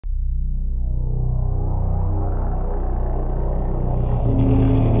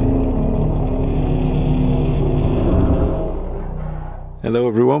Hello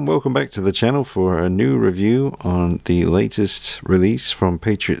everyone, welcome back to the channel for a new review on the latest release from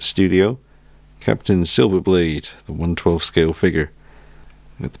Patriot Studio, Captain Silverblade, the 1/12 scale figure.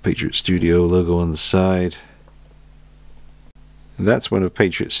 With the Patriot Studio logo on the side. That's one of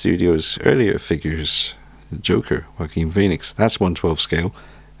Patriot Studio's earlier figures, the Joker, Joaquin Phoenix. That's 1/12 scale,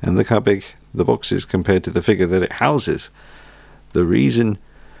 and look how big the box is compared to the figure that it houses. The reason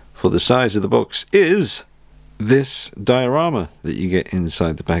for the size of the box is this diorama that you get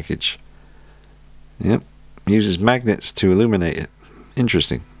inside the package. Yep, uses magnets to illuminate it.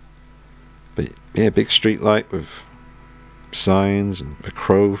 Interesting. But yeah, big street light with signs and a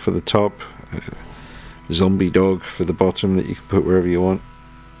crow for the top, a zombie dog for the bottom that you can put wherever you want,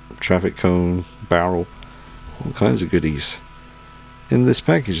 traffic cone, barrel, all kinds of goodies in this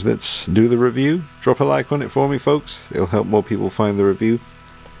package. Let's do the review. Drop a like on it for me, folks. It'll help more people find the review.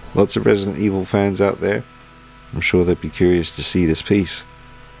 Lots of Resident Evil fans out there. I'm sure they'd be curious to see this piece.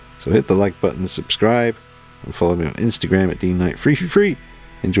 So hit the like button, subscribe, and follow me on Instagram at DKnight333.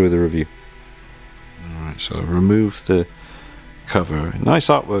 Enjoy the review. Alright, so remove the cover. Nice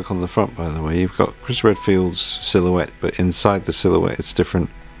artwork on the front, by the way. You've got Chris Redfield's silhouette, but inside the silhouette it's different.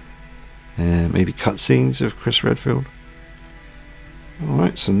 Maybe cutscenes of Chris Redfield.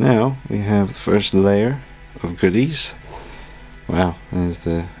 Alright, so now we have the first layer of goodies. Wow, there's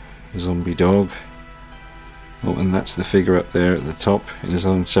the zombie dog. Oh, and that's the figure up there at the top in his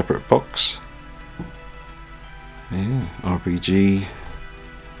own separate box. Yeah, RPG,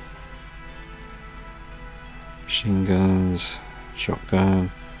 machine guns,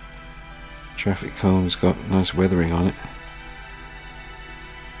 shotgun, traffic cone's got nice weathering on it.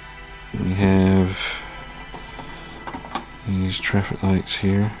 We have these traffic lights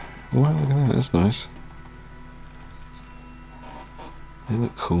here. Oh wow, look at that, that's nice. They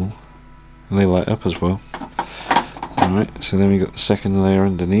look cool. And they light up as well. Alright, so then we got the second layer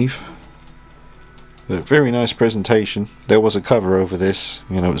underneath. But very nice presentation. There was a cover over this,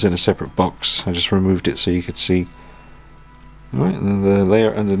 you know, it was in a separate box. I just removed it so you could see. Alright, and then the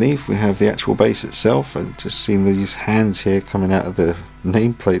layer underneath we have the actual base itself. I've just seen these hands here coming out of the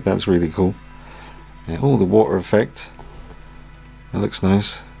nameplate, that's really cool. Yeah, oh, the water effect. That looks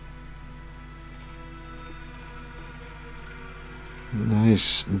nice.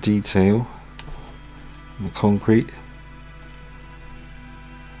 Nice detail on the concrete.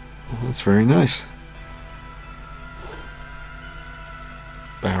 Oh, that's very nice.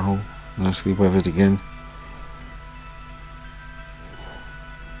 Barrel, nicely weathered again.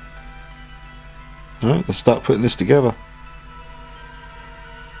 Alright, let's start putting this together.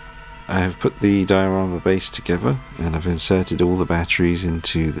 I have put the diorama base together and I've inserted all the batteries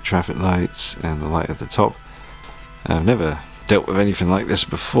into the traffic lights and the light at the top. I've never dealt with anything like this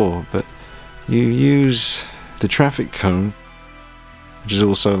before, but you use the traffic cone, which is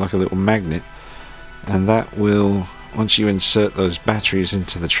also like a little magnet, and that will, once you insert those batteries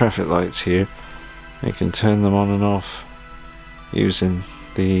into the traffic lights here, you can turn them on and off using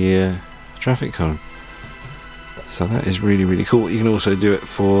the traffic cone. So that is really, really cool. You can also do it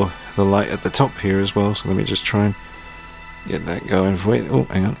for the light at the top here as well, so let me just try and get that going. Wait, oh,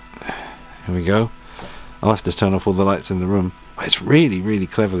 hang on. Here we go. I'll have to turn off all the lights in the room. It's really, really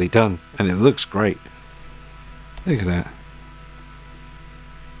cleverly done, and it looks great. Look at that.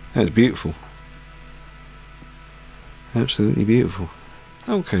 That's beautiful. Absolutely beautiful.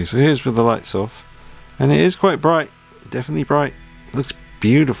 Okay, so here's with the lights off, and it is quite bright. Definitely bright. Looks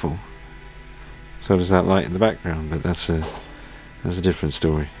beautiful. So does that light in the background, but that's a different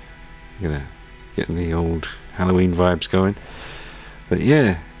story. Look at that. Getting the old Halloween vibes going. But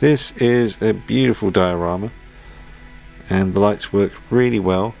yeah, this is a beautiful diorama, and the lights work really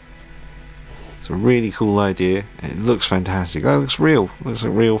well. It's a really cool idea. It looks fantastic. That looks real. It looks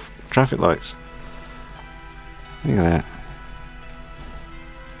like real traffic lights. Look at that.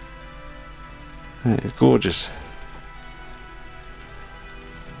 That is gorgeous.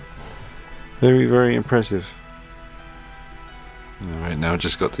 Very, very impressive. Alright, now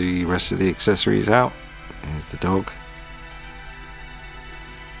just got the rest of the accessories out. There's the dog.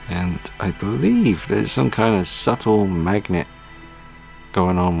 And I believe there's some kind of subtle magnet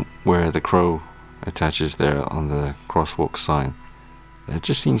going on where the crow attaches there on the crosswalk sign. There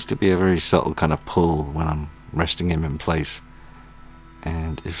just seems to be a very subtle kind of pull when I'm resting him in place.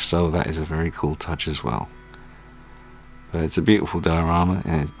 And if so, that is a very cool touch as well. But it's a beautiful diorama,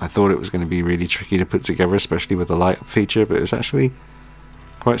 and I thought it was going to be really tricky to put together, especially with the light up feature, but it was actually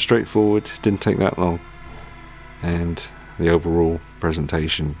quite straightforward. Didn't take that long. And the overall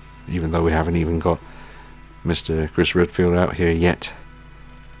presentation, even though we haven't even got Mr. Chris Redfield out here yet,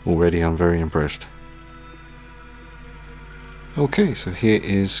 already I'm very impressed. Okay, so here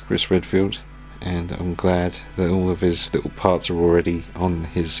is Chris Redfield, and I'm glad that all of his little parts are already on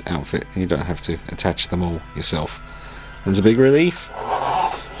his outfit. You don't have to attach them all yourself. It's a big relief,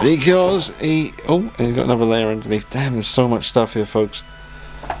 because he's got another layer underneath. Damn, there's so much stuff here, folks.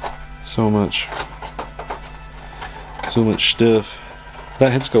 So much stuff.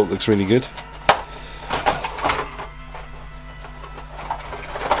 That head sculpt looks really good.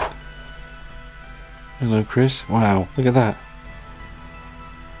 Hello, Chris. Wow, look at that.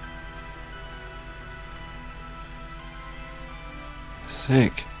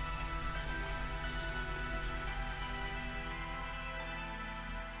 Sick.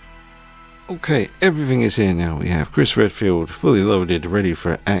 Okay, everything is here now. We have Chris Redfield fully loaded, ready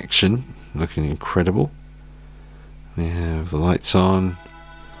for action, looking incredible. We have the lights on,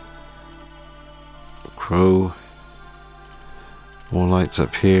 crow, more lights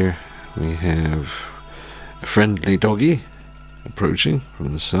up here. We have a friendly doggy approaching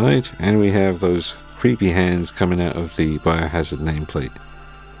from the side, and we have those creepy hands coming out of the biohazard nameplate.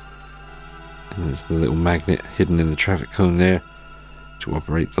 And there's the little magnet hidden in the traffic cone there to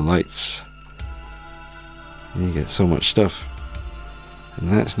operate the lights. And you get so much stuff.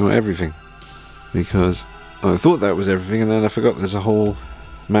 And that's not everything, because I thought that was everything, and then I forgot there's a whole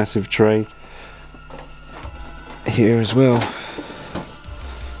massive tray here as well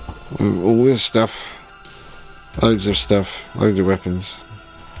with all this stuff. Loads of stuff, loads of weapons.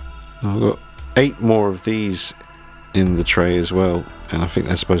 I've got 8 more of these in the tray as well, and I think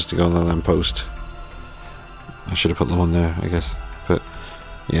they're supposed to go on the lamppost. I should have put them on there, I guess, but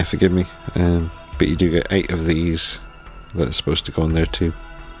yeah, forgive me. But you do get 8 of these that are supposed to go on there too.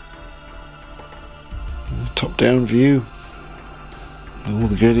 Top down view, all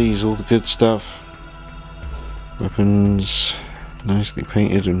the goodies, all the good stuff. Weapons nicely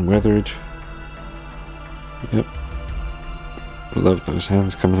painted and weathered. Yep, I love those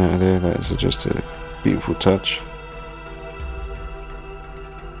hands coming out of there. That is just a beautiful touch.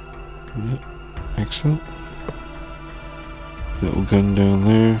 Yep, excellent. Little gun down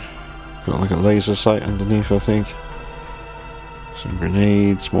there. Got like a laser sight underneath, I think. Some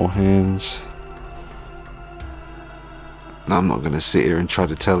grenades, more hands. Now, I'm not going to sit here and try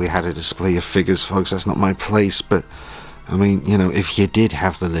to tell you how to display your figures, folks. That's not my place. But I mean, you know, if you did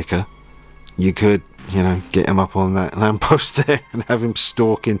have the liquor, you could, you know, get him up on that lamppost there and have him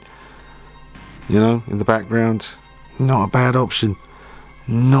stalking, you know, in the background. Not a bad option.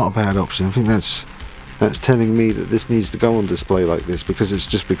 Not a bad option. I think that's telling me that this needs to go on display like this, because it's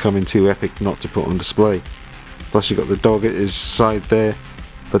just becoming too epic not to put on display. Plus, you got the dog at his side there,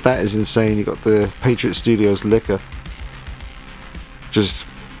 but that is insane. You got the Patriot Studios liquor just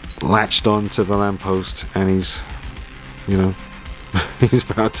latched on to the lamppost, and he's, you know, he's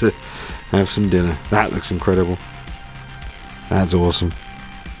about to have some dinner. That looks incredible. That's awesome.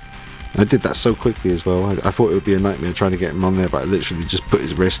 I did that so quickly as well. I thought it would be a nightmare trying to get him on there, but I literally just put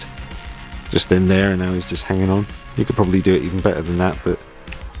his wrist just in there, and now he's just hanging on. You could probably do it even better than that, but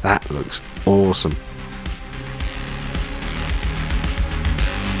that looks awesome.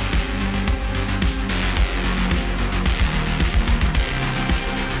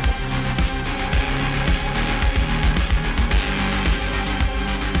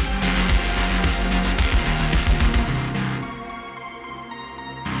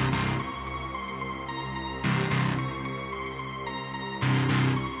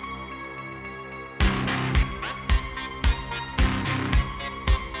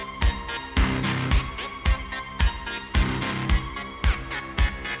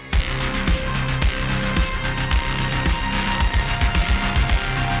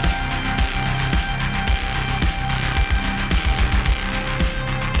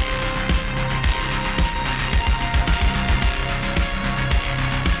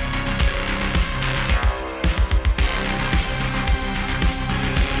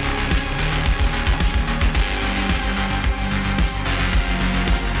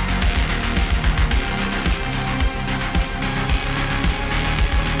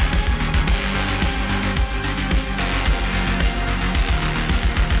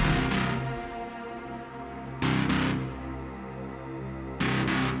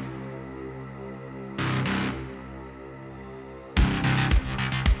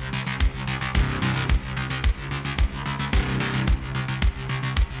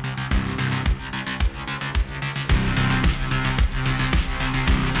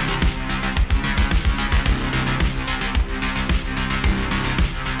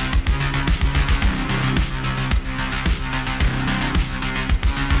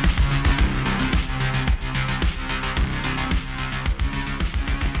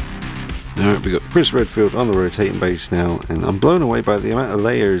 Alright, we got Chris Redfield on the rotating base now, and I'm blown away by the amount of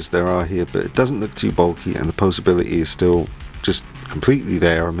layers there are here, but it doesn't look too bulky, and the posability is still just completely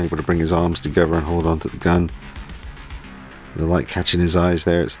there. I'm able to bring his arms together and hold on to the gun. The light catching his eyes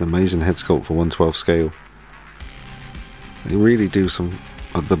there. It's an amazing head sculpt for 1/12 scale. They really do some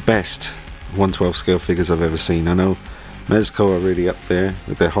of the best 1/12 scale figures I've ever seen. I know Mezco are really up there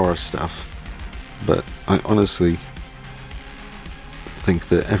with their horror stuff, but I honestly think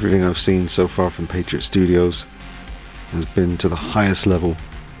that everything I've seen so far from Patriot Studios has been to the highest level,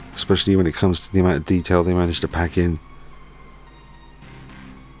 especially when it comes to the amount of detail they managed to pack in.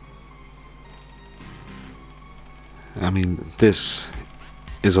 I mean, this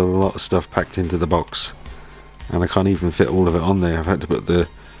is a lot of stuff packed into the box, and I can't even fit all of it on there. I've had to put the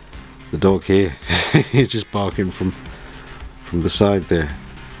dog here. He's just barking from the side there.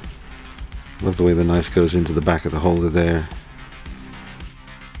 Love the way the knife goes into the back of the holder there.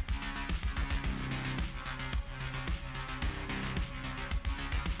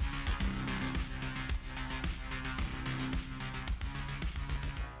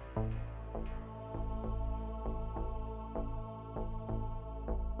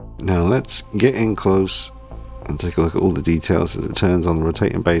 Now let's get in close and take a look at all the details as it turns on the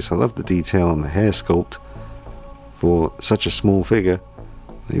rotating base. I love the detail on the hair sculpt. For such a small figure,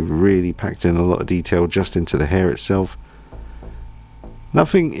 they really packed in a lot of detail just into the hair itself.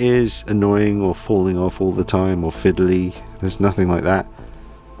 Nothing is annoying or falling off all the time or fiddly. There's nothing like that.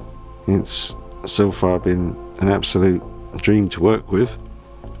 It's so far been an absolute dream to work with.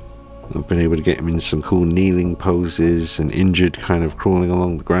 I've been able to get him in some cool kneeling poses and injured kind of crawling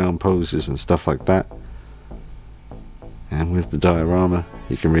along the ground poses and stuff like that. And with the diorama,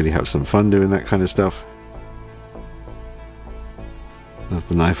 you can really have some fun doing that kind of stuff. Love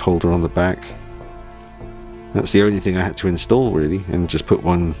the knife holder on the back. That's the only thing I had to install really, and just put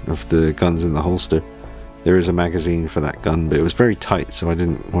one of the guns in the holster. There is a magazine for that gun, but it was very tight, so I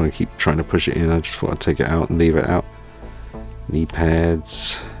didn't want to keep trying to push it in. I just thought I'd take it out and leave it out. Knee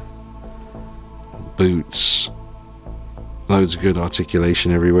pads, boots, loads of good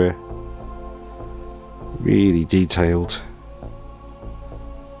articulation everywhere. Really detailed.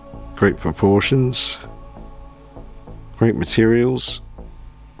 Great proportions. Great materials.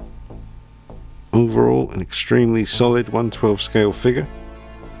 Overall, an extremely solid 1/12 scale figure.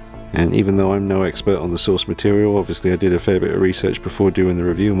 And even though I'm no expert on the source material, obviously I did a fair bit of research before doing the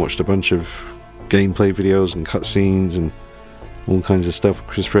review and watched a bunch of gameplay videos and cutscenes and all kinds of stuff with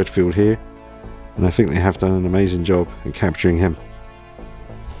Chris Redfield here. And I think they have done an amazing job in capturing him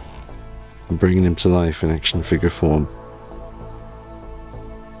and bringing him to life in action figure form.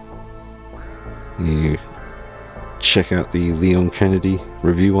 You check out the Leon Kennedy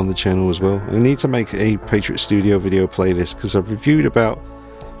review on the channel as well. I need to make a Patriot Studio video playlist because I've reviewed about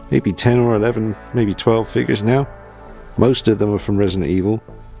maybe 10 or 11, maybe 12 figures now. Most of them are from Resident Evil.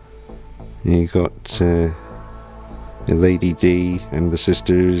 You got Lady D and the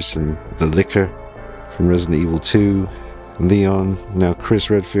sisters and the Licker from Resident Evil 2, Leon, now Chris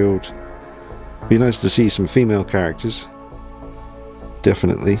Redfield. Be nice to see some female characters,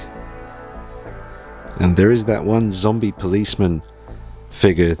 definitely. And there is that one zombie policeman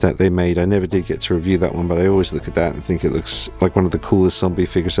figure that they made. I never did get to review that one, but I always look at that and think it looks like one of the coolest zombie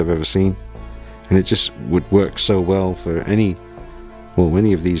figures I've ever seen. And it just would work so well for any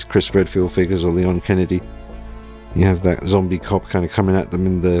of these Chris Redfield figures or Leon Kennedy. You have that zombie cop kind of coming at them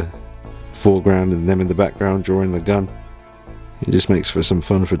in the foreground and them in the background drawing the gun. It just makes for some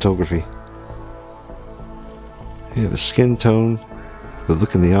fun photography. Yeah, the skin tone, the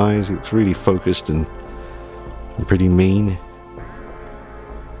look in the eyes, it looks really focused and pretty mean.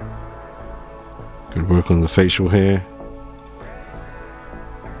 Good work on the facial hair.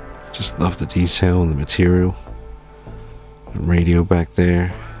 Just love the detail and the material. The radio back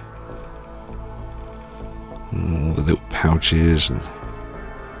there. And all the little pouches, and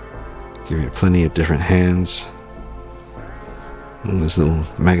give it plenty of different hands. All those little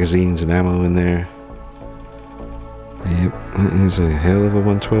magazines and ammo in there. Yep, that is a hell of a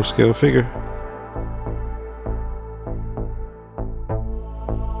 1/12 scale figure.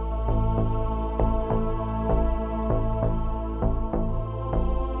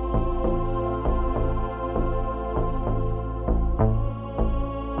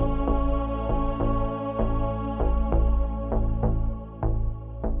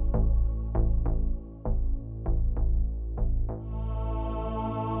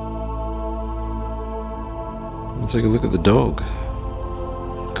 Let's take a look at the dog.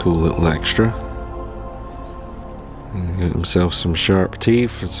 Cool little extra. He got himself some sharp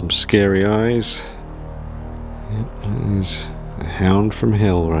teeth and some scary eyes. Yep, he's a hound from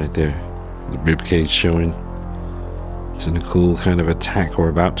hell right there. The ribcage showing. It's in a cool kind of attack or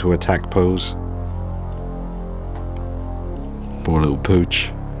about to attack pose. Poor little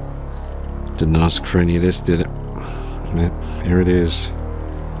pooch. Didn't ask for any of this, did it? Yeah, here it is.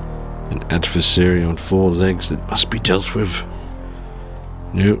 An adversary on 4 legs that must be dealt with.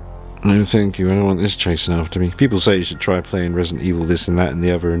 Nope. No thank you, I don't want this chasing after me. People say you should try playing Resident Evil this and that and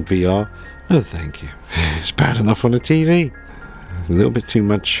the other in VR. No thank you. It's bad enough on the TV. A little bit too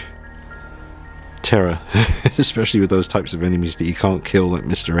much terror. Especially with those types of enemies that you can't kill, like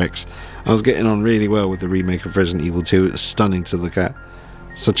Mr. X. I was getting on really well with the remake of Resident Evil 2. It's stunning to look at.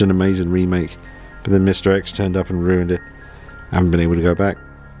 Such an amazing remake. But then Mr. X turned up and ruined it. I haven't been able to go back.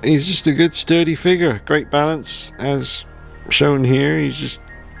 He's just a good sturdy figure. Great balance as shown here. He's just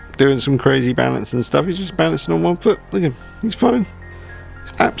doing some crazy balance and stuff. He's just balancing on 1 foot. Look at him. He's fine.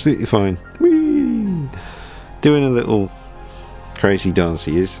 He's absolutely fine. Whee! Doing a little crazy dance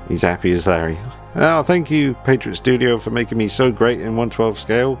he is. He's happy as Larry. Oh, thank you, Patriot Studio, for making me so great in 1/12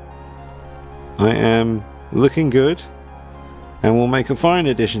 scale. I am looking good, and will make a fine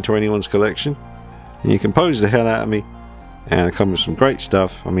addition to anyone's collection. And you can pose the hell out of me, and it comes with some great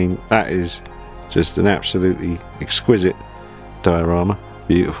stuff. I mean, that is just an absolutely exquisite diorama.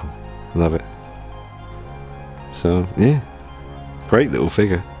 Beautiful. Love it. So, yeah. Great little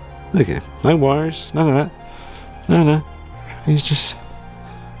figure. Look at him. No wires. None of that. No. He's just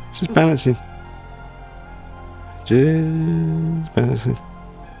balancing. Just balancing.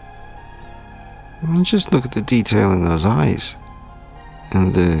 And just look at the detail in those eyes.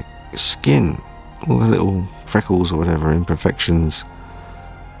 And the skin. All the little freckles or whatever, imperfections.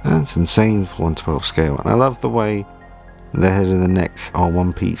 That's insane for 1/12 scale. And I love the way the head and the neck are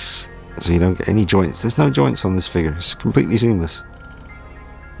one piece, so you don't get any joints. There's no joints on this figure. It's completely seamless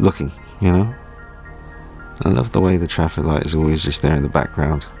looking, you know. I love the way the traffic light is always just there in the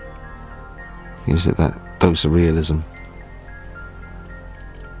background. Gives it that dose of realism.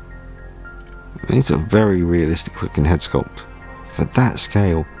 It's a very realistic looking head sculpt for that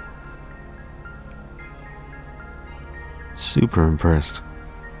scale. Super impressed.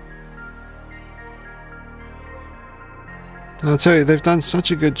 I'll tell you, they've done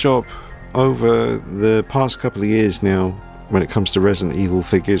such a good job over the past couple of years now when it comes to Resident Evil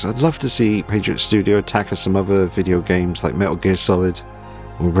figures. I'd love to see Patriot Studio tackle some other video games like Metal Gear Solid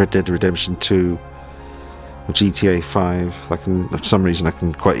or Red Dead Redemption 2 or GTA 5. For some reason I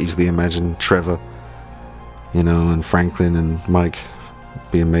can quite easily imagine Trevor, you know, and Franklin and Mike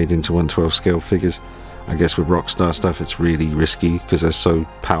being made into 1/12 scale figures. I guess with Rockstar stuff it's really risky because they're so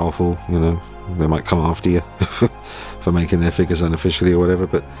powerful, you know. They might come after you for making their figures unofficially or whatever,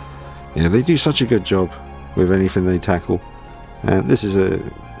 but yeah, they do such a good job with anything they tackle, and this is a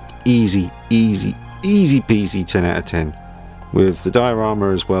easy peasy 10 out of 10 with the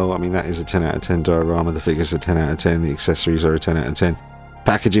diorama as well. I mean, that is a 10 out of 10 diorama. The figures are 10 out of 10, the accessories are a 10 out of 10.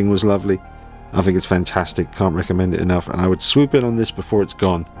 Packaging was lovely. I think it's fantastic, can't recommend it enough, and I would swoop in on this before it's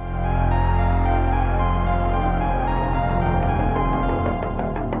gone.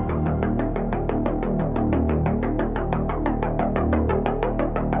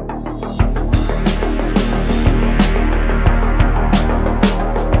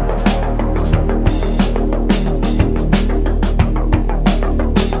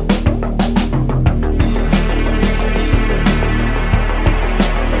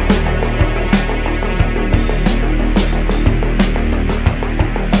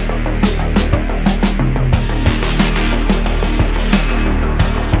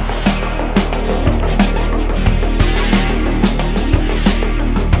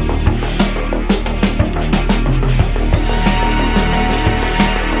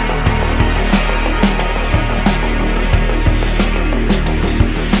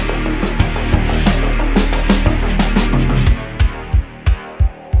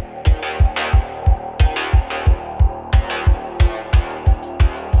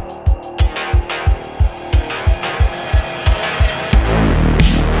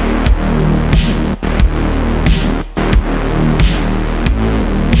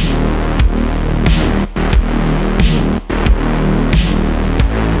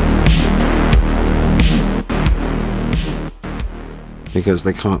 Because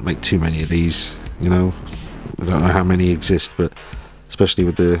they can't make too many of these, you know. I don't know how many exist, but especially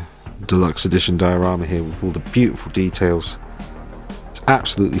with the deluxe edition diorama here with all the beautiful details, it's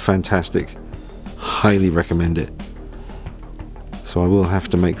absolutely fantastic. Highly recommend it. So I will have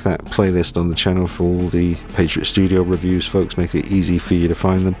to make that playlist on the channel for all the Patriot Studio reviews, folks. Make it easy for you to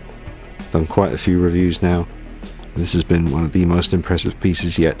find them. Done quite a few reviews now. This has been one of the most impressive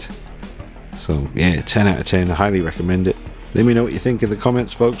pieces yet. So yeah, 10 out of 10. I highly recommend it. Let me know what you think in the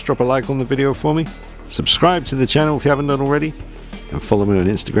comments, folks. Drop a like on the video for me. Subscribe to the channel if you haven't done already. And follow me on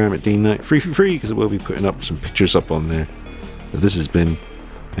Instagram at DeanKnight333 because I will be putting up some pictures up on there. But this has been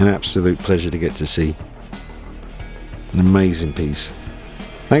an absolute pleasure to get to see. An amazing piece.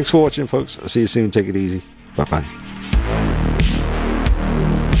 Thanks for watching, folks. I'll see you soon. Take it easy. Bye-bye.